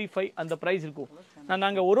 2535 அந்த ப்ரைஸ் இருக்கும்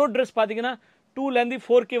நாங்கள் ஒரு ட்ரெஸ் பார்த்தீங்கன்னா 2லேருந்து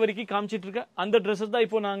 4K வரைக்கும் காமிச்சிட்டு இருக்கேன் அந்த ட்ரெஸ்ஸஸ் தான்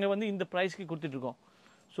இப்போ நாங்கள் வந்து இந்த ப்ரைஸ்க்கு கொடுத்துட்ருக்கோம்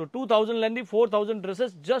ஸோ 2000லேருந்து 4000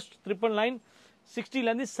 ட்ரெஸ்ஸஸ் ஜஸ்ட் 999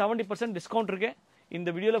 60லேருந்து 70% டிஸ்கவுண்ட் இருக்கு இந்த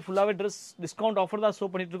வீடியோவில் ஃபுல்லாகவே ட்ரெஸ் டிஸ்கவுண்ட் ஆஃபர் தான் ஷோ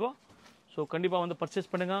பண்ணிட்டுருக்கோம் ஸோ கண்டிப்பாக வந்து பர்ச்சேஸ்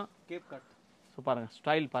பண்ணுங்கள் கேப் கட் ஸோ பாருங்கள்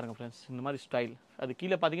ஸ்டைல் பாருங்கள் ஃப்ரெண்ட்ஸ் இந்த மாதிரி ஸ்டைல் அது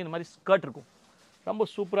கீழே பார்த்தீங்கன்னா இந்த மாதிரி ஸ்கர்ட் இருக்கும் ரொம்ப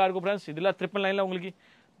சூப்பராக இருக்கும் ஃப்ரெண்ட்ஸ் இதில் 999 உங்களுக்கு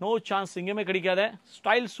நோ சான்ஸ் எங்கேயுமே கிடைக்காத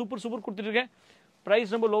ஸ்டைல் சூப்பர் கொடுத்துட்ருக்கேன்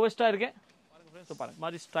ப்ரைஸ் ரொம்ப லோவஸ்ட்டாக இருக்கேன் ஸோ பாருங்க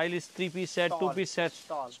மாதிரி stylish 3 piece set 2 piece set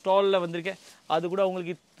ஸ்டாலில் வந்திருக்கேன் அது கூட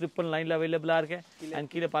உங்களுக்கு 999 அவைலபிளாக இருக்கு அண்ட்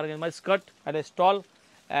கீழே பாருங்கள் இந்த மாதிரி ஸ்கர்ட் அண்ட் ஸ்டால்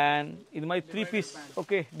அண்ட் இது மாதிரி 3 piece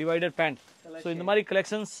okay divided pant so இந்த மாதிரி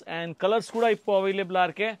கலெக்ஷன்ஸ் அண்ட் கலர்ஸ் கூட இப்போ அவைலபிளாக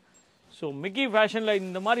இருக்கு ஸோ மிக்கி ஃபேஷனில்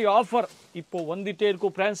இந்த மாதிரி ஆஃபர் இப்போ வந்துட்டே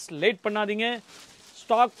இருக்கும் ஃப்ரெண்ட்ஸ் லேட் பண்ணாதீங்க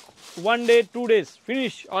stock 1 day 2 days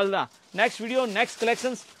finish all தான் நெக்ஸ்ட் வீடியோ நெக்ஸ்ட்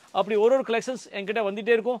கலெக்ஷன்ஸ் அப்படி ஒரு கலெக்ஷன்ஸ் என்கிட்ட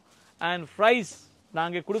வந்துட்டே இருக்கும் அண்ட் ப்ரைஸ்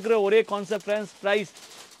நாங்கள் கொடுக்குற ஒரே கான்செப்ட் ஃப்ரெண்ட்ஸ் ப்ரைஸ்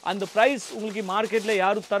அந்த ப்ரைஸ் உங்களுக்கு மார்க்கெட்டில்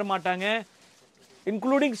யாரும் தர மாட்டாங்க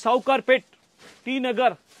இன்க்ளூடிங் சவுகார்பேட் டி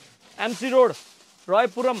நகர் எம்சி ரோடு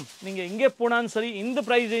ராய்புரம் நீங்கள் எங்கே போனாலும் சரி இந்த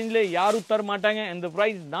ப்ரைஸ் ரேஞ்சில் யாரும் தர மாட்டாங்க இந்த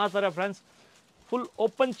ப்ரைஸ் நான் தரேன் ஃப்ரெண்ட்ஸ் ஃபுல்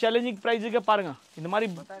ஓப்பன் சேலஞ்சிங் ப்ரைஸுக்கு பாருங்கள் இந்த மாதிரி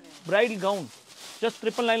bridal gown just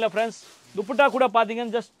 999 friends dupatta கூட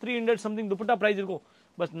பார்த்தீங்கன்னா ஜஸ்ட் 300 சம்திங் துப்பட்டா ப்ரைஸ் இருக்கும்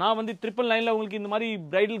பட் நான் வந்து 999 உங்களுக்கு இந்த மாதிரி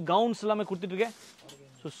பிரைடல் கவுன்ஸ் எல்லாமே கொடுத்துட்ருக்கேன்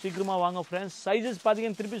ஸோ சீக்கிரமாக வாங்க ஃப்ரெண்ட்ஸ் சைஸஸ்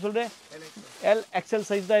பார்த்தீங்கன்னா திருப்பி சொல்கிறேன் எல் எக்ஸ்எல்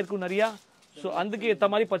சைஸ் தான் இருக்கும் நிறையா ஸோ அதுக்கு ஏற்ற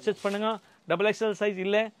மாதிரி பர்ச்சேஸ் பண்ணுங்கள் XXL சைஸ்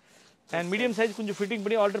இல்லை அண்ட் மீடியம் சைஸ் கொஞ்சம் ஃபிட்டிங்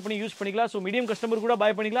பண்ணி ஆர்டர் பண்ணி யூஸ் பண்ணிக்கலாம் ஸோ மீடியம் கஸ்டமர் கூட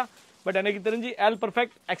பை பண்ணிக்கலாம் பட் எனக்கு தெரிஞ்சு எல்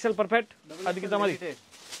பர்ஃபெக்ட் எக்ஸ்எல் பர்ஃபெக்ட் அதுக்கு ஏற்ற மாதிரி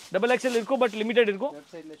XXL இருக்கும் பட் லிமிடெட் இருக்கும்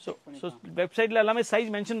ஸோ வெப்சைட்டில் எல்லாமே சைஸ்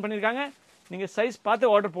மென்ஷன் பண்ணியிருக்காங்க நீங்கள் சைஸ் பார்த்து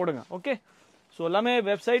ஆர்டர் போடுங்க ஓகே ஸோ எல்லாமே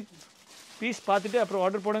வெப்சைட் பீஸ் பார்த்துட்டு அப்புறம்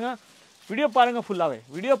ஆர்டர் போடுங்க வீடியோ பாருங்கள் ஃபுல்லாகவே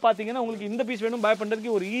வீடியோ பார்த்தீங்கன்னா உங்களுக்கு இந்த பீஸ் வேணும் பை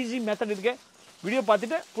பண்ணுறதுக்கு ஒரு ஈஸி மெத்தட் இருக்கு வீடியோ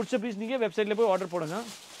பார்த்துட்டு பிடிச்ச பீஸ் நீங்கள் வெப்சைட்டில் போய் ஆர்டர் போடுங்க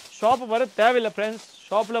ஷாப்பு வர தேவையில்லை ஃப்ரெண்ட்ஸ்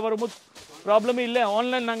ஷாப்பில் வரும்போது ப்ராப்ளமே இல்லை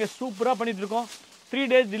ஆன்லைன் நாங்கள் சூப்பராக பண்ணிகிட்ருக்கோம் 3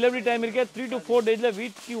 days டெலிவரி டைம் இருக்கே 3 to 4 days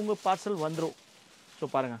வீட்டுக்கு உங்கள் பார்சல் வந்துடும் ஸோ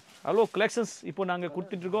பாருங்கள் அவ்வளோ கலெக்ஷன்ஸ் இப்போ நாங்கள்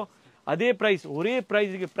கொடுத்துட்ருக்கோம் அதே ப்ரைஸ் ஒரே ப்ரைஸ்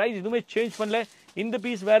இருக்குது ப்ரைஸ் எதுவுமே சேஞ்ச் பண்ணல இந்த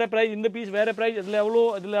பீஸ் வேறு ப்ரைஸ் இந்த பீஸ் வேறு ப்ரைஸ் இதில்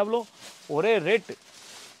எவ்வளோ ஒரே ரேட்டு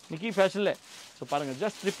மிக்கி ஃபேஷனில் ஸோ பாருங்கள்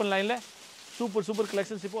ஜஸ்ட் 999 சூப்பர்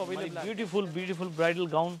கலெக்ஷன்ஸ் இப்போ அவைலபிள் பியூட்டிஃபுல் பிரைடல்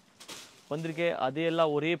கவுன் வந்திருக்கே அதே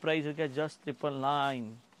எல்லாம் ஒரே ப்ரைஸ் இருக்கே ஜஸ்ட் 999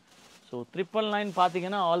 ஸோ 999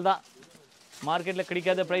 பார்த்தீங்கன்னா ஆல் தான் மார்க்கெட்டில்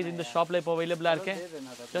கிடைக்காத ப்ரைஸ் இந்த ஷாப்பில் இப்போ அவைலபிளாக இருக்கேன்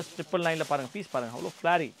ஜஸ்ட் 999 பாருங்கள் பீஸ் பாருங்கள் அவ்வளோ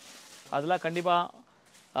ஃப்ளாரி அதெல்லாம் கண்டிப்பாக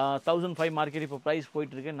 1005 மார்க்கெட் இப்போ ப்ரைஸ்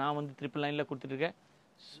போயிட்டுருக்கு நான் வந்து 999 கொடுத்துட்ருக்கேன்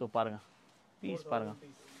ஸோ பாருங்கள் பீஸ் பாருங்கள்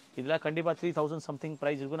இதெல்லாம் கண்டிப்பாக 3000 சம்திங்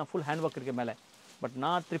ப்ரைஸ் இருக்கும் நான் ஃபுல் ஹேண்ட் ஒர்க் இருக்கேன் மேலே பட்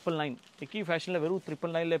நான் 999 மிக்கி ஃபேஷனில் வெறும்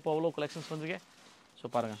 999 இப்போ அவ்வளோ கலெக்ஷன்ஸ் வந்துருக்கேன் ஸோ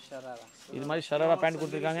பாருங்கள் இது மாதிரி ஷராரா பேண்ட்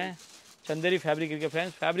கொடுத்துருக்காங்க சந்தேரி ஃபேப்ரிக் இருக்குது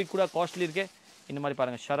ஃப்ரெண்ட்ஸ் ஃபேப்ரிக் கூட காஸ்ட்லி இருக்குது இந்த மாதிரி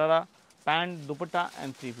பாருங்கள் sharara pant dupatta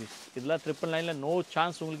and 3 piece இதெல்லாம் 999 நோ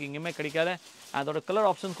சான்ஸ் உங்களுக்கு எங்கேயுமே கிடைக்காத அதோட கலர்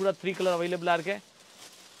ஆப்ஷன்ஸ் கூட 3 கலர் அவைலபிளாக இருக்குது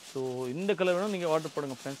ஸோ இந்த கலர் வேணும் நீங்கள் ஆர்டர்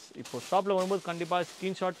பண்ணுங்கள் ஃப்ரெண்ட்ஸ் இப்போ ஷாப்பில் வரும்போது கண்டிப்பாக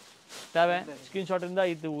ஸ்க்ரீன்ஷாட் தேவை ஸ்க்ரீன்ஷாட்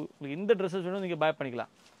இருந்தால் இது இந்த ட்ரெஸ்ஸஸ் வேணும் நீங்கள் பை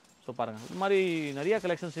பண்ணிக்கலாம். ஸோ பாருங்கள் இது மாதிரி நிறையா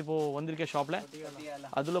கலெக்ஷன்ஸ் இப்போது வந்திருக்கேன் ஷாப்பில்.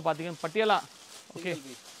 அதில் பார்த்தீங்கன்னா பட்டியாலா ஓகே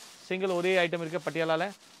சிங்கிள் ஒரே ஐட்டம் இருக்குது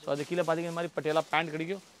பட்டியாலாவில். ஸோ அது கீழே பார்த்தீங்கன்னா மாதிரி பட்டியாலா பேண்ட்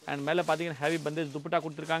கிடைக்கும் அண்ட் மேலே பார்த்தீங்கன்னா ஹெவி பந்தேஜ் துப்பட்டா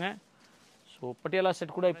கொடுத்துருக்காங்க. ஸோ பட்டியாலா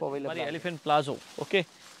செட் கூட இப்போ மாதிரி elephant palazzo okay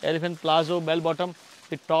elephant palazzo bell bottom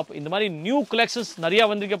with top இந்த மாதிரி நியூ கலெக்ஷன்ஸ் நிறையா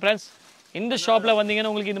வந்திருக்கு ஃப்ரெண்ட்ஸ். இந்த ஷாப்பில் வந்தீங்கன்னா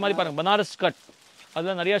உங்களுக்கு இந்த மாதிரி பாருங்கள் பனாரஸ் கட்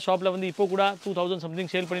அதெல்லாம் நிறையா ஷாப்பில் வந்து இப்போ கூட 2000 சம்திங்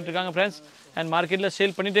சேல் பண்ணிட்டு இருக்காங்க ஃப்ரெண்ட்ஸ். அண்ட் மார்க்கெட்டில்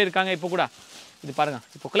சேல் பண்ணிகிட்டே இருக்காங்க இப்போ கூட. இது பாருங்கள்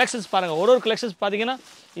இப்போ கலெக்ஷன்ஸ் பாருங்கள் ஒரு கலெக்ஷன்ஸ் பார்த்தீங்கன்னா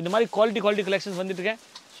இந்த மாதிரி குவாலிட்டி கலெக்ஷன்ஸ் வந்துட்டு இருக்கேன்.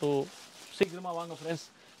 ஸோ சீக்கிரமாக வாங்க ஃப்ரெண்ட்ஸ்,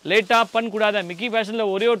 லேட்டாக பண்ணக்கூடாது. மிக்கி ஃபேஷனில்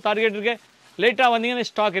ஒரே ஒரு டார்கெட் இருக்குது, லேட்டாக வந்தீங்கன்னா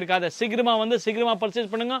ஸ்டாக் இருக்காது. சீக்கிரமாக வந்து சீக்கிரமாக பர்ச்சேஸ்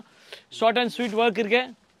பண்ணுங்க. ஷார்ட் அண்ட் ஸ்வீட் ஒர்க் இருக்கு,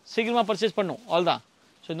 சீக்கிரமாக பர்ச்சேஸ் பண்ணும் அவ்வளோதான்.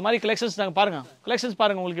 ஸோ இந்த மாதிரி கலெக்ஷன்ஸ் நாங்கள் பாருங்கள் கலெக்ஷன்ஸ்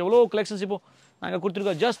பாருங்கள் உங்களுக்கு எவ்வளோ கலெக்ஷன்ஸ் இப்போ நாங்கள்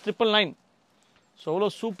கொடுத்துருக்கோம் ஜஸ்ட் 999. ஸோ எவ்வளோ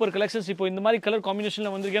சூப்பர் கலெக்ஷன்ஸ் இப்போ இந்த மாதிரி கலர்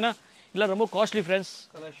காம்பினேஷனில் வந்திருக்கேன்னா இல்லை ரொம்ப காஸ்ட்லி ஃப்ரெண்ட்ஸ்.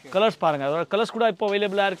 கலர்ஸ் பாருங்கள் அதோட கலர்ஸ் கூட இப்போ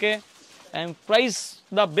அவைலபிளாக இருக்குது. அண்ட் ப்ரைஸ்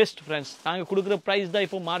தான் பெஸ்ட் ஃப்ரெண்ட்ஸ். நாங்கள் கொடுக்குற ப்ரைஸ் தான்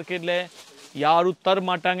இப்போ மார்க்கெட்டில் யாரும் தர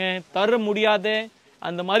மாட்டாங்க, தர முடியாது.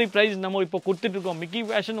 அந்த மாதிரி ப்ரைஸ் நம்ம இப்போ கொடுத்துட்ருக்கோம். மிக்கி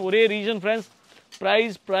ஃபேஷன் ஒரே reason friends,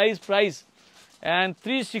 price and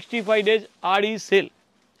 365 days Aadi sale.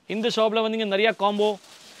 இந்த ஷாப்பில் வந்தீங்க நிறையா காம்போ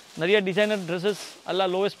நிறைய டிசைனர் ட்ரெஸ்ஸஸ்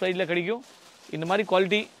எல்லாம் லோவஸ்ட் ப்ரைஸில் கிடைக்கும். இந்த மாதிரி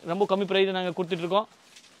குவாலிட்டி ரொம்ப கம்மி ப்ரைஸில் நாங்கள் கொடுத்துட்ருக்கோம்.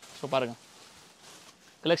 ஸோ பாருங்கள்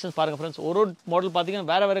கலெக்ஷன்ஸ் பாருங்கள் ஃப்ரெண்ட்ஸ், ஒரு மாடல்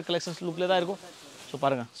பார்த்தீங்கன்னா வேறு கலெக்ஷன்ஸ் லுக்கில் தான் இருக்கும். ஸோ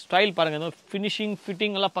பாருங்கள் ஸ்டைல் பாருங்கள், ஃபினிஷிங்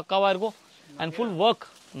ஃபிட்டிங் எல்லாம் பக்காவாக இருக்கும். அண்ட் ஃபுல் ஒர்க்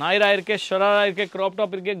நாயரா இருக்கே, ஷராரா இருக்கே, க்ராப்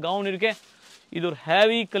டாப் இருக்கே, கவுன் இருக்கே. இது ஒரு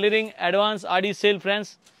ஹேவி கலரிங் அட்வான்ஸ் ஆடி சேல்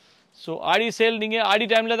ஃப்ரெண்ட்ஸ். ஸோ ஆடி சேல் நீங்கள் ஆடி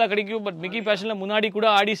டைமில் தான் கிடைக்கும். பட் மிக்கி ஃபேஷனில் முன்னாடி கூட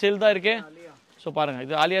ஆடி சேல் தான் இருக்கே. ஸோ பாருங்கள்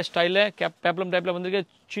இது ஆலியா ஸ்டைலில் பேப்ளம் டைப்பில் வந்திருக்கு.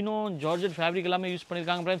 சின்னோ ஜார்ஜெட் ஃபேப்ரிக் எல்லாமே யூஸ்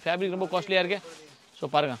பண்ணியிருக்காங்க ஃப்ரெண்ட்ஸ். ஃபேப்ரிக் ரொம்ப காஸ்ட்லியாக இருக்குது. ஸோ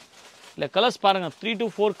பாருங்கள் இல்லை கலர்ஸ் பாருங்கள் 3 to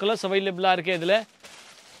 4 கலர்ஸ் அவைலபிளாக இருக்குது இதில்.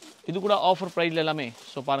 இது கூட ஆஃபர் ப்ரைஸில் எல்லாமே.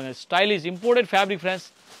 ஸோ பாருங்கள் stylish imported fabric friends,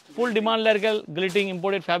 full டிமாண்டில் இருக்க கிளிட்டிங்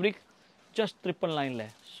இம்போர்ட்டட் ஃபேப்ரிக் ஜஸ்ட் 999.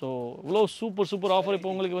 ஸோ இவ்வளோ சூப்பர் ஆஃபர்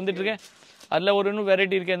இப்போ உங்களுக்கு வந்துட்டுருக்கேன். அதில் ஒரு இன்னும்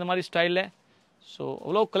வெரைட்டி இருக்குது இந்த மாதிரி ஸ்டைலில். ஸோ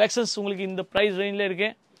அவ்வளோ கலெக்ஷன்ஸ் உங்களுக்கு இந்த ப்ரைஸ் ரேஞ்சில்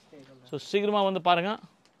இருக்குது. ஸோ சீக்கிரமாக வந்து பாருங்கள்.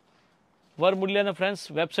 வர முடியல ஃப்ரெண்ட்ஸ்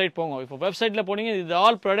வெப்சைட் போங்க. இப்போ வெப்சைட்டில் போனீங்க இது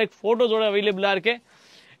ஆல் ப்ராடக்ட் ஃபோட்டோஸோட அவைலபிளாக இருக்குது.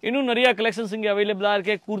 இன்னும் நிறையா கலெக்ஷன்ஸ் இங்கே அவைலபிளாக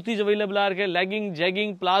இருக்குது. குர்த்திஸ் அவைலபிளாக இருக்குது, லெகிங்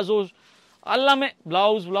ஜெகிங் பிளாசோஸ் எல்லாமே,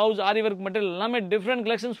 ப்ளவுஸ் ஆரி ஒர்க் மெட்டீரியல் எல்லாமே டிஃப்ரெண்ட்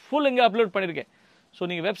கலெக்ஷன்ஸ் ஃபுல் இங்கே அப்லோட் பண்ணியிருக்கேன். ஸோ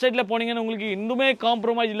நீங்கள் வெப்சைட்டில் போனீங்கன்னா உங்களுக்கு இன்னுமே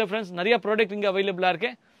காம்ப்ரமைஸ் இல்லை ஃப்ரெண்ட்ஸ். நிறையா ப்ராடக்ட் இங்கே அவைலபிளாக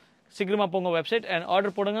இருக்குது. சீக்கிரமாக போங்க வெப்சைட் அண்ட்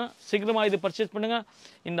ஆர்டர் போடுங்க. சீக்கிரமாக இது பர்ச்சேஸ் பண்ணுங்கள்.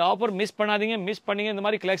 இந்த ஆஃபர் மிஸ் பண்ணாதீங்க. மிஸ் பண்ணீங்க இந்த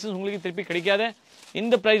மாதிரி கலெக்ஷன்ஸ் உங்களுக்கு திருப்பி கிடைக்காது.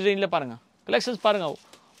 இந்த ப்ரைஸ் ரேஞ்சில் பாருங்கள் கலெக்ஷன்ஸ் பாருங்கள்,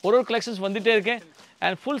 ஒரு கலெக்ஷன்ஸ் வந்துகிட்டே இருக்கேன்.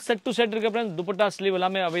 And full set to set இருக்க ஃப்ரெண்ட்ஸ். துப்பட்டா ஸ்லீவ்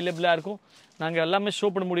எல்லாமே அவைலபிளாக இருக்கும். நாங்கள் எல்லாமே ஷோ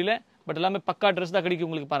பண்ண முடியல, பட் எல்லாமே பக்கா ட்ரெஸ் தான் கிடைக்கும்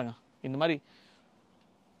உங்களுக்கு. பாருங்கள் இந்த மாதிரி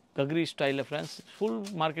கக்ரி ஸ்டைலில் ஃப்ரெண்ட்ஸ் ஃபுல்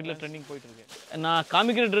மார்க்கெட்டில் ட்ரெண்டிங் போயிட்டு இருக்கு. நான்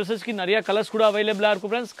காமிக்கிற ட்ரெஸ்ஸஸ்க்கு நிறையா கலர்ஸ் கூட அவைலபிளாக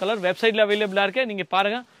இருக்கும் ஃப்ரெண்ட்ஸ். கலர் வெப்சைட்டில் அவைலபிளாக இருக்குது. நீங்கள்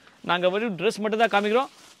பாருங்கள், நாங்கள் வெறும் ட்ரெஸ் மட்டும் தான் காமிக்கிறோம்.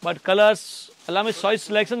 பட் கலர்ஸ் எல்லாமே சாய்ஸ்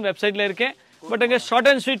செலெக்ஷன் வெப்சைட்டில் இருக்கேன். பட் அங்கே ஷார்ட்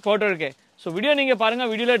அண்ட் ஸ்வீட் ஃபோட்டோ இருக்குது. ஸோ வீடியோ நீங்கள் பாருங்கள்,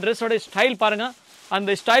 வீடியோவில் ட்ரெஸ்ஸோட ஸ்டைல் பாருங்கள்.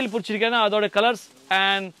 அந்த ஸ்டைல் பிடிச்சிருக்கேன்னா அதோட கலர்ஸ்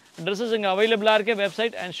அண்ட் ட்ரெஸ்ஸஸ் இங்கே அவைலபிளாக இருக்குது.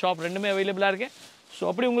 வெப்சைட் அண்ட் ஷாப் ரெண்டுமே அவைலபிளாக இருக்குது. ஸோ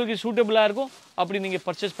அப்படி உங்களுக்கு சூட்டபுளாக இருக்கும், அப்படி நீங்கள்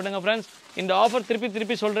பர்ச்சேஸ் பண்ணுங்கள் ஃப்ரெண்ட்ஸ். இந்த ஆஃபர்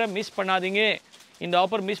திருப்பி சொல்கிறேன், மிஸ் பண்ணாதீங்க. இந்த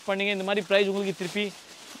ஆஃபர் மிஸ் பண்ணிங்க இந்த மாதிரி ப்ரைஸ் உங்களுக்கு திருப்பி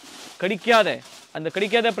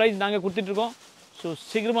கிடைக்காத ப்ரைஸ் நாங்கள் கொடுத்துட்ருக்கோம். ஸோ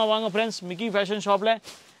சீக்கிரமாக வாங்க ஃப்ரெண்ட்ஸ் மிக்கி ஃபேஷன் ஷாப்பில்.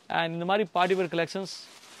 அண்ட் இந்த மாதிரி பார்ட்டி வேர் கலெக்ஷன்ஸ்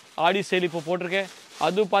ஆடி சேல் இப்போ போட்டிருக்கேன்.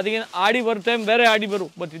 அது பார்த்தீங்கன்னா ஆடி வரும் டைம் வேறு ஆடி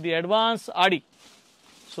வரும், பட் இது அட்வான்ஸ் ஆடி.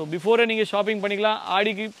 ஸோ பிஃபோரே நீங்கள் ஷாப்பிங் பண்ணிக்கலாம்.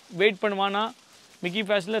 ஆடிக்கு வெயிட் பண்ணுவானா மிக்கி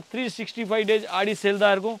ஃபேஷனில் 365 days ஆடி சேல்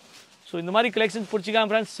தான் இருக்கும். ஸோ இந்த மாதிரி கலெக்ஷன்ஸ்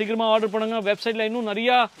பிடிச்சிக்கலாம் ஃப்ரெண்ட்ஸ். சீக்கிரமாக ஆர்டர் பண்ணுங்கள். வெப்சைட்டில் இன்னும்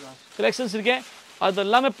நிறையா கலெக்ஷன்ஸ் இருக்கேன், அது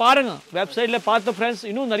எல்லாமே பாருங்கள். வெப்சைட்டில் பார்த்த ஃப்ரெண்ட்ஸ்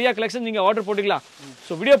இன்னும் நிறையா கலெக்ஷன் நீங்கள் ஆர்டர் போட்டுக்கலாம்.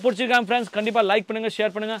 ஸோ வீடியோ பிடிச்சிருக்காங்க ஃப்ரெண்ட்ஸ், கண்டிப்பாக லைக் பண்ணுங்கள்,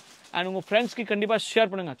 ஷேர் பண்ணுங்கள். அண்ட் உங்கள் ஃப்ரெண்ட்ஸ்க்கு கண்டிப்பாக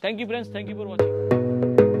ஷேர் பண்ணுங்கள். தேங்க்யூ ஃப்ரெண்ட்ஸ், தேங்க்யூ ஃபார் வாட்சிங்.